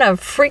 You're in a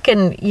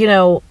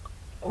freaking,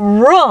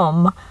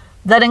 room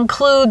that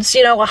includes,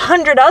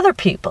 100 other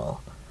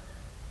people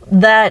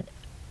that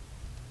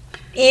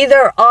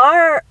either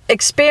are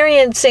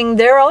experiencing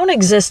their own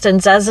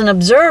existence as an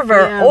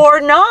observer or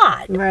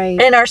not. Right.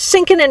 And are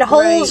sinking in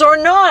holes or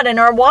not, and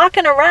are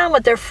walking around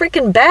with their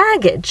freaking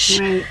baggage.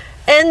 Right.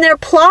 And they're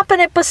plopping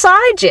it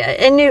beside you.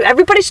 And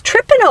everybody's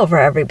tripping over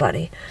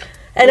everybody.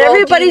 And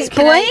everybody's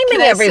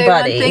blaming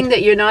everybody. Say one thing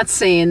that you're not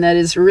saying that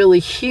is really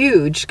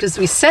huge, because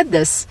we said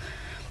this,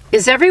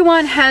 is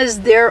everyone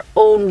has their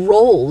own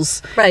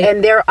roles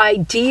and their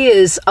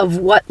ideas of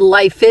what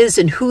life is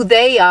and who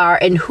they are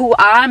and who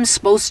I'm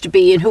supposed to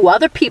be and who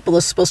other people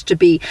are supposed to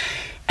be.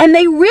 And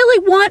they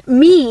really want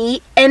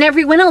me and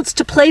everyone else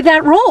to play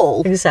that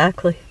role.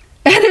 Exactly.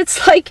 And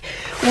it's like,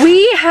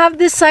 we have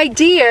this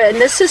idea, and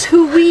this is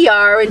who we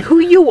are and who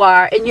you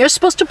are, and you're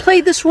supposed to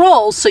play this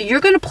role, so you're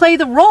going to play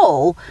the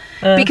role.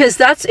 Because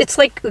it's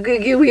like,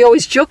 we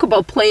always joke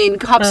about playing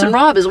cops and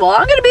robbers. Well,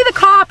 I'm going to be the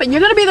cop, and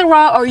you're going to be the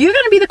rob, or you're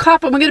going to be the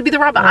cop, and we're going to be the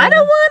robber. I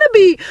don't want to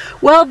be.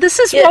 Well, this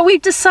is what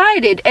we've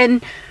decided,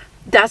 and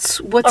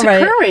that's what's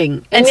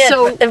occurring. And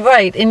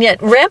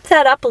yet ramp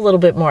that up a little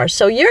bit more.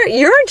 So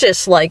you're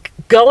just like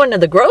going to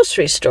the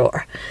grocery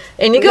store,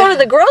 and you go to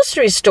the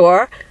grocery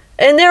store,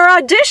 and they're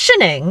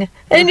auditioning.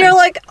 And you're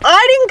like,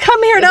 I didn't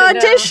come here to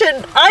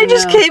audition. I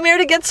just came here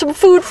to get some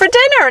food for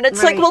dinner. And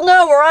it's like, well,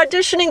 no, we're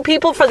auditioning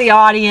people for the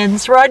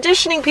audience. We're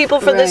auditioning people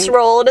for this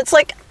role. And it's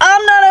like,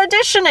 I'm not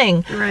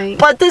auditioning. Right.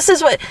 But this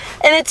is what,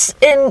 and it's,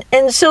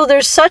 and so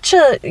there's such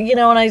a, and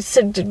I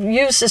said,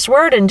 use this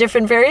word in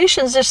different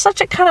variations. There's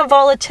such a kind of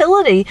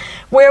volatility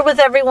where with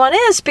everyone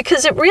is,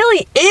 because it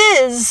really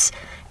is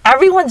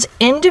everyone's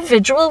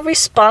individual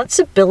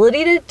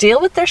responsibility to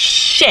deal with their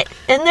shit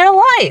in their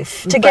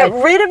life, to get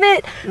rid of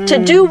it,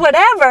 to do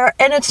whatever,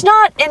 and it's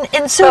not.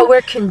 And so but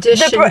we're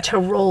conditioned to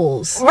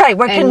roles, right?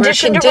 We're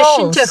conditioned to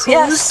roles. To who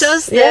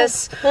does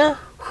this,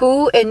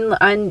 who,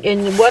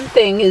 and one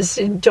thing is,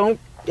 don't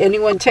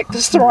anyone take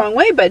this the wrong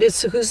way, but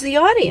it's who's the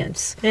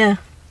audience. Yeah.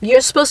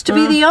 You're supposed to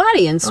be the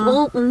audience.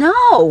 Well,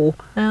 no.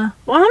 Well,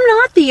 I'm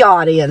not the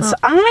audience.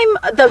 I'm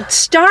the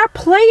star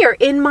player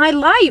in my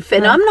life,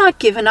 and I'm not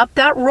giving up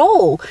that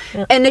role.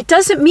 And it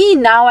doesn't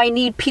mean now I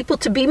need people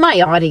to be my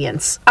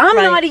audience. I'm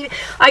not even,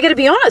 I got to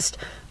be honest.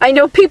 I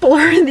know people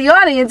are in the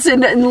audience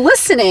and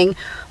listening,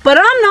 but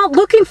I'm not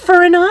looking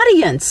for an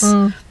audience.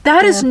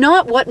 That is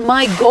not what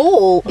my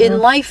goal in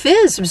life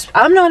is.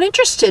 I'm not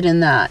interested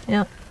in that.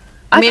 Yeah.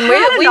 I mean,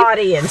 we're an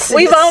audience.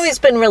 We've always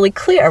been really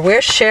clear.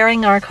 We're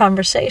sharing our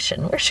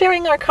conversation. We're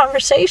sharing our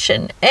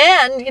conversation.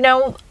 And,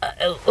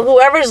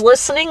 whoever's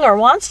listening or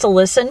wants to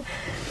listen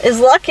is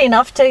lucky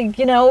enough to,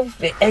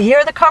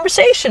 hear the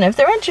conversation if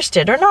they're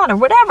interested or not or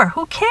whatever.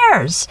 Who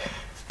cares?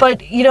 But,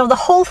 the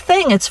whole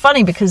thing, it's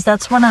funny because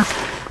that's one of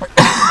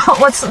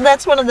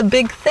that's one of the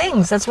big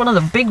things. That's one of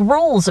the big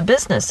rules of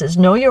business is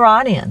know your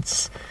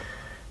audience.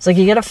 It's like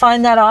you got to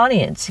find that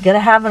audience. You got to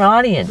have an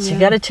audience. You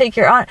got to take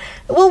your audience.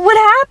 Well, what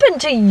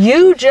happened to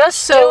you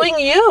just doing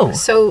you?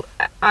 So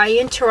I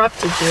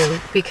interrupted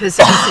you because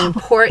it was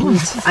important.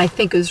 I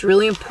think it was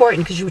really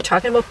important because you were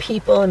talking about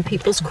people and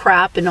people's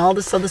crap and all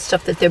this other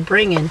stuff that they're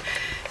bringing.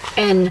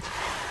 And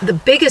the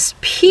biggest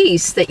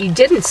piece that you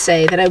didn't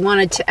say that I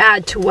wanted to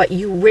add to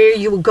where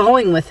you were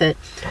going with it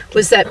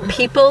was that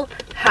people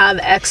have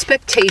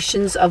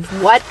expectations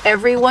of what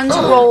everyone's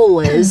role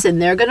is,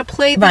 and they're going to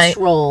play this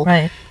role.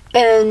 Right.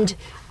 And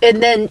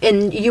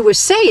you were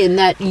saying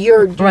that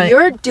you're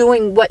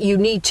doing what you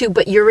need to,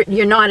 but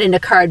you're not in a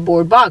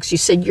cardboard box. You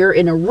said you're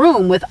in a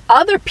room with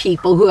other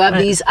people who have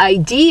these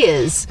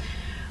ideas,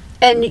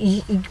 and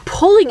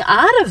pulling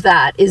out of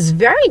that is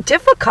very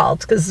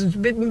difficult because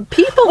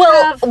people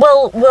have.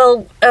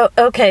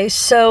 Okay,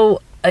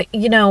 so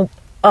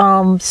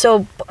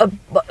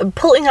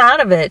pulling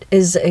out of it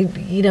is,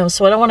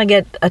 so I don't want to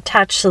get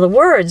attached to the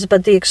words,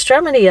 but the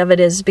extremity of it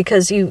is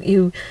because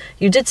you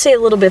did say a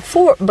little bit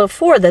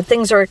before that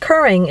things are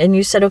occurring, and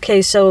you said,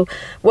 okay, so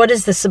what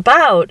is this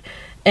about?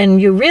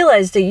 And you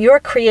realize that you're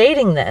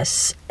creating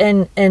this,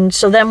 and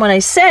so then when I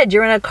said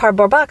you're in a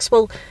cardboard box,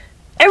 well,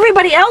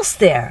 everybody else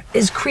there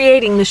is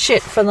creating the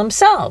shit for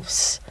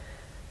themselves.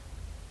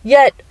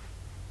 Yet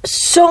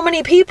so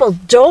many people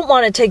don't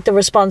want to take the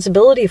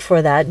responsibility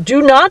for that.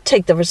 Do not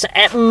take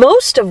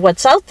most of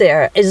what's out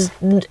there is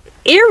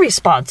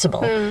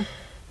irresponsible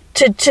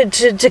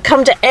to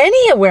come to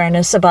any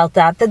awareness about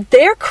that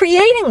they're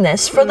creating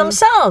this for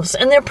themselves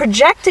and they're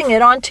projecting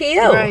it onto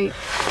you. Right.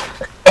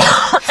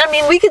 I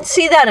mean, we can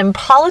see that in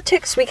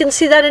politics. We can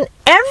see that in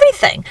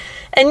everything.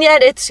 And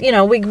yet it's,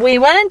 we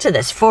went into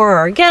this for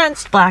or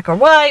against, black or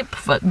white,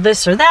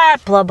 this or that,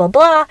 blah, blah,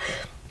 blah.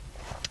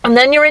 And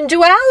then you're in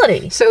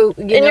duality. So,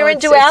 you're in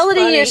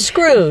duality, you're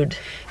screwed.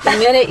 The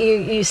minute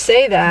you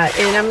say that,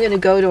 and I'm going to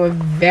go to a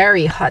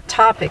very hot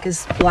topic,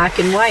 is black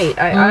and white.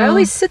 I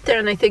always sit there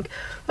and I think,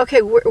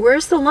 okay,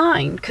 where's the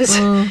line? Because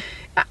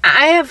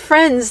I have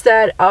friends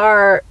that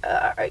are,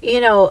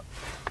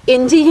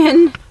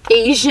 Indian,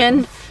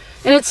 Asian,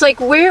 and it's like,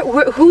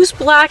 who's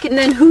black and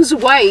then who's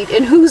white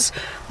and who's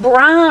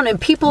brown and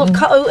people of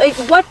color? At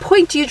what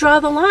point do you draw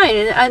the line?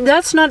 And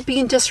that's not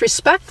being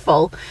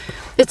disrespectful.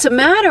 It's a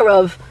matter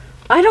of,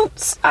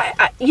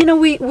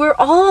 we're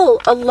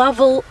all a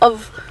level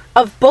of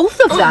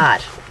both of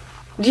that.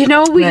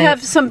 We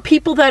have some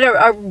people that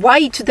are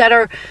white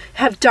that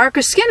have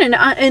darker skin,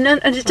 and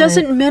it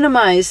doesn't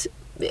minimize.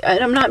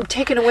 And I'm not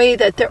taking away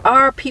that there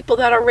are people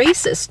that are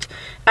racist.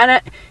 And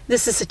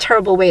this is a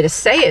terrible way to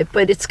say it,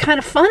 but it's kind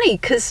of funny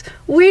because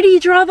where do you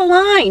draw the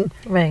line?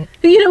 Right.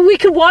 We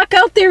could walk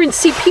out there and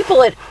see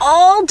people at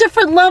all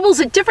different levels,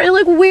 at different,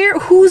 like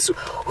who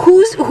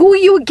are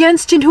you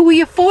against and who are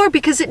you for?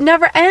 Because it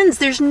never ends.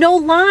 There's no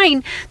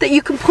line that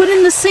you can put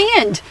in the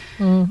sand.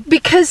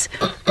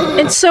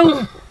 And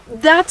so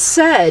that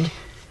said,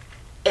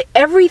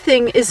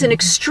 everything is an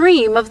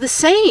extreme of the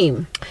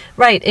same.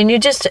 Right, and you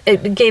just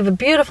gave a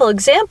beautiful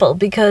example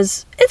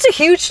because it's a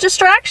huge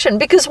distraction.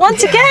 Because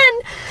once again,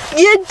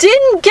 you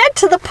didn't get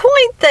to the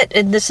point that,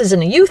 and this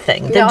isn't a you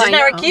thing, the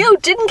generic you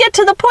didn't get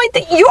to the point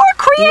that you're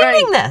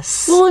creating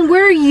this. Well, and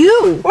where are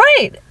you?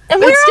 Right. And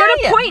where Instead are of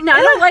you? pointing,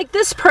 I don't like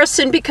this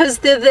person because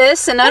they're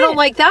this, and I don't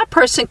like that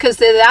person because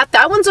they're that.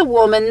 That one's a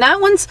woman. That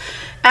one's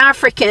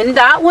African.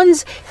 That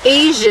one's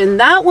Asian.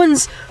 That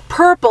one's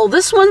purple.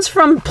 This one's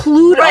from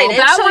Pluto. Right, and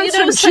that so, one's you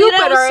know, from so, you know,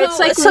 Jupiter. so- It's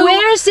like, so-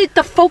 where's it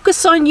the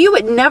focus on you?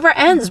 It never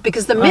ends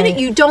because the minute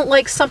Right. you don't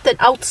like something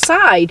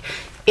outside,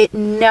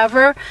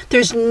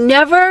 there's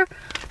never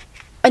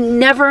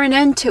an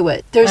end to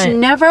it. There's Right.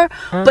 never,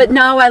 but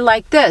now I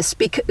like this,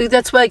 because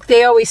that's like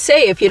they always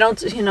say, if you don't,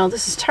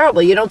 this is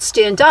terrible, you don't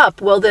stand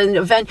up, well then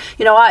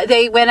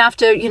they went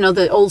after,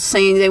 the old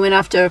saying, they went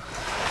after,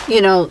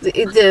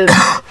 the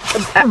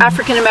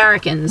African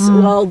Americans.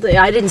 Well,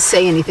 I didn't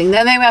say anything.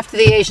 Then they went after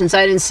the Asians.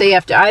 I didn't say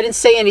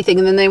anything,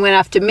 and then they went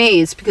after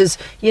me. It's because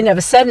you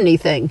never said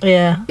anything.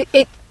 Yeah.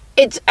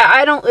 It's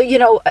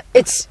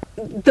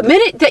the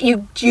minute that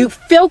you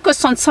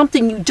focus on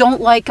something you don't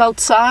like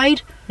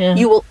outside,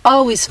 you will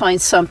always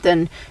find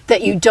something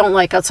that you don't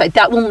like outside.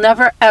 That will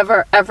never,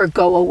 ever, ever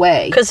go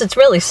away. Because it's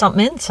really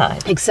something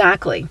inside.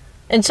 Exactly.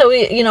 And so,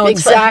 it's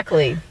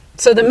Exactly.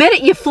 So the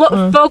minute you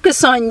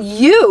focus on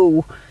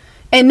you,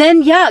 and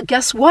then,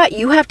 guess what?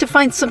 You have to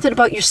find something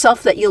about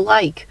yourself that you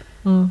like.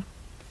 And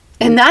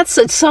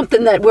that's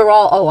something that we're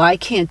all, I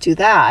can't do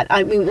that.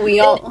 I mean, we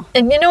all...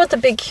 And you know what the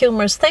big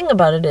humorous thing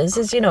about it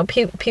is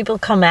people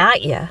come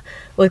at you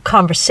with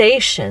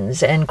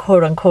conversations and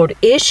quote-unquote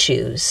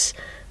issues,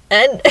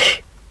 and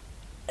it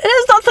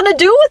has nothing to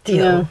do with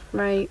you. No,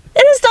 right.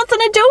 It has nothing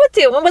to do with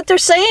you. And what they're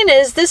saying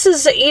is, this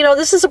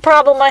is a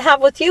problem I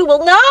have with you.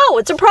 Well, no,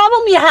 it's a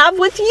problem you have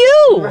with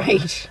you.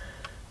 Right.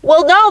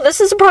 Well, no,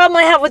 this is a problem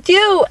I have with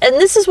you, and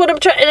this is what I'm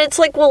trying... And it's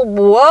like, well,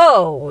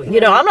 whoa,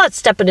 I'm not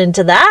stepping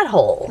into that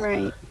hole.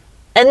 Right.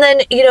 And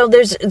then,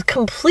 there's a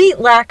complete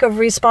lack of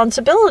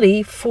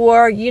responsibility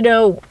for,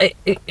 and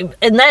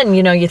then,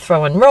 you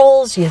throw in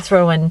roles, you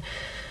throw in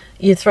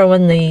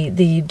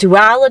the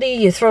duality,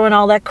 you throw in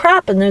all that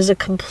crap, and there's a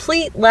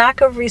complete lack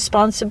of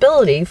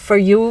responsibility for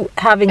you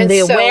having the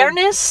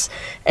awareness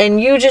and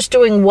you just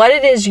doing what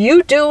it is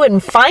you do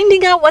and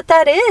finding out what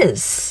that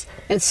is.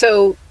 And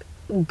so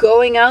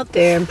going out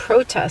there and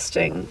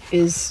protesting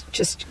is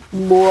just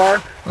more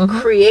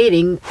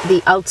creating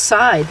the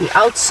outside. The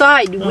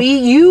outside,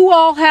 you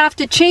all have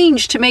to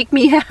change to make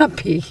me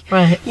happy.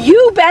 Right.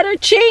 You better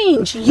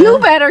change. You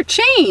better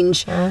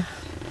change.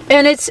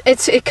 And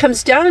it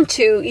comes down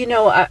to,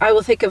 I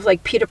will think of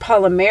like Peter,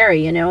 Paul, and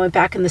Mary,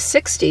 back in the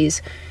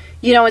 60s.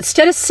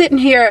 Instead of sitting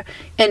here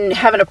and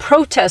having a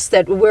protest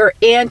that we're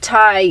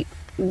anti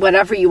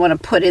whatever you want to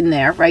put in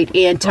there, right?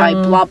 Anti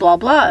blah, blah,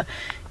 blah.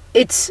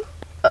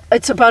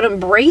 It's about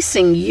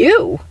embracing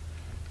you.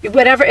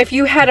 Whatever, if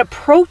you had a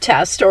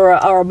protest or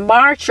a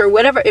march or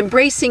whatever,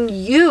 embracing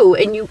you,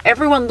 and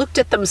everyone looked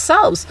at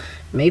themselves,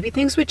 maybe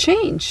things would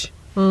change.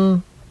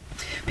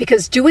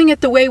 Because doing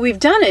it the way we've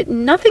done it,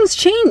 nothing's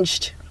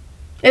changed.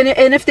 And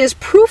if there's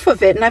proof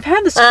of it, and I've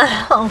had this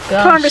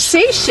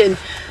conversation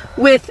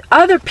with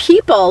other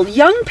people,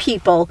 young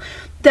people,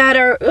 that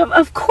are,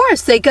 of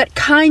course, they got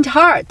kind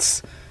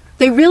hearts.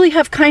 They really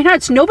have kind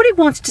hearts. Nobody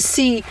wants to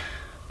see...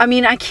 I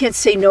mean, I can't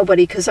say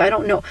nobody because I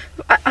don't know.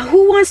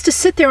 Who wants to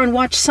sit there and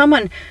watch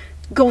someone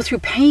go through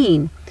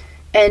pain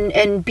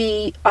and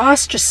be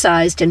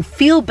ostracized and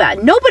feel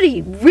bad?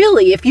 Nobody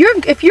really. If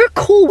you're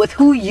cool with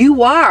who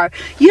you are,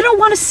 you don't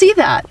want to see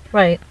that.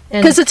 Right.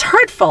 Because it's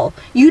hurtful.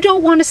 You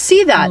don't want to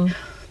see that.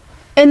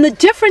 And the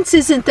difference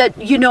isn't that,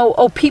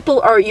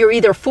 you're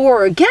either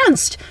for or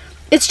against.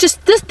 It's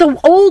just the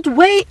old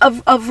way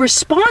of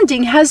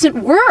responding hasn't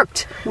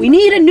worked. We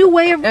need a new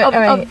way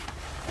of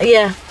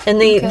yeah,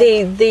 and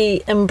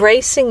the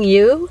embracing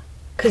you,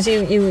 because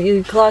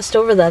you glossed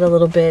over that a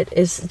little bit,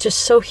 is just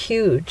so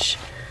huge.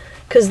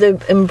 Because the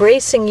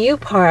embracing you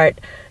part,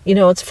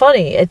 it's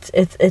funny.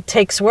 It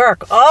takes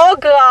work. Oh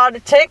God,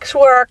 it takes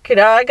work.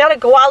 I gotta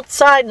go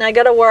outside and I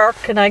gotta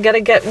work and I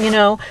gotta get.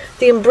 The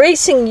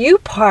embracing you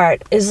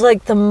part is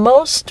like the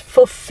most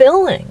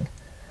fulfilling.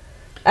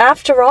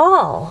 After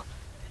all.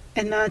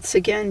 And that's,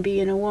 again,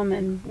 being a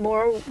woman.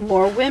 More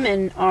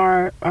women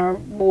are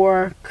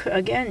more,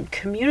 again,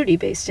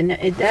 community-based. And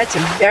that's a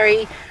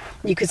very,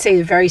 you could say,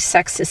 a very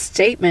sexist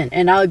statement.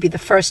 And I would be the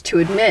first to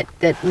admit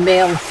that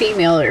male and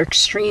female are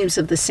extremes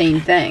of the same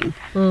thing.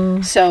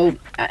 So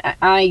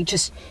I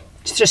just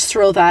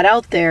throw that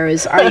out there.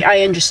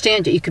 I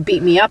understand it. You could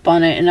beat me up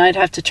on it, and I'd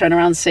have to turn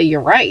around and say, you're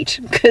right,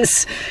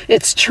 because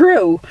it's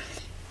true.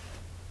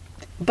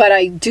 But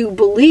I do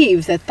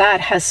believe that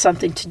has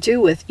something to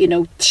do with,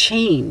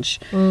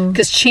 change.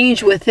 Because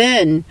change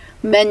within,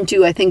 men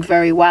do, I think,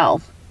 very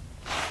well.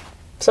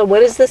 So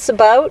what is this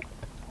about?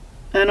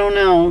 I don't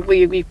know.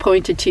 We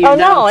pointed to your notes.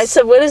 No, I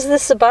said, what is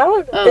this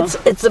about?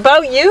 Oh. It's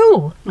about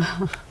you.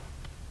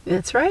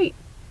 That's right.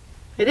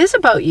 It is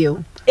about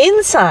you.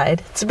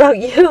 Inside, it's about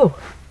you.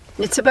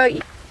 It's about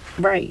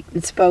Right.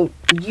 It's about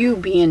you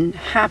being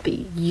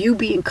happy, you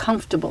being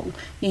comfortable,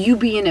 you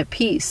being at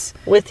peace.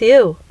 With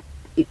you.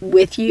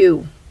 With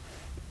you.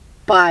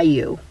 By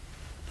you.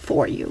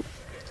 For you.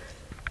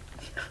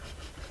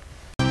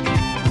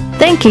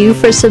 Thank you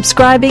for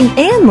subscribing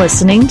and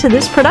listening to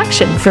this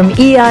production from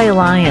EI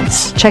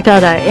Alliance. Check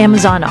out our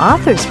Amazon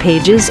authors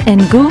pages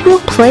and Google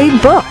Play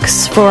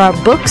Books for our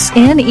books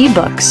and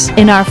ebooks,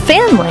 and our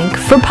fan link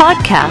for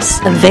podcasts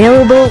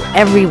available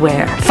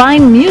everywhere.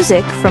 Find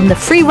music from the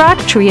Free Rock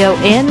Trio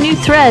and New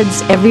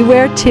Threads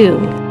everywhere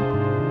too.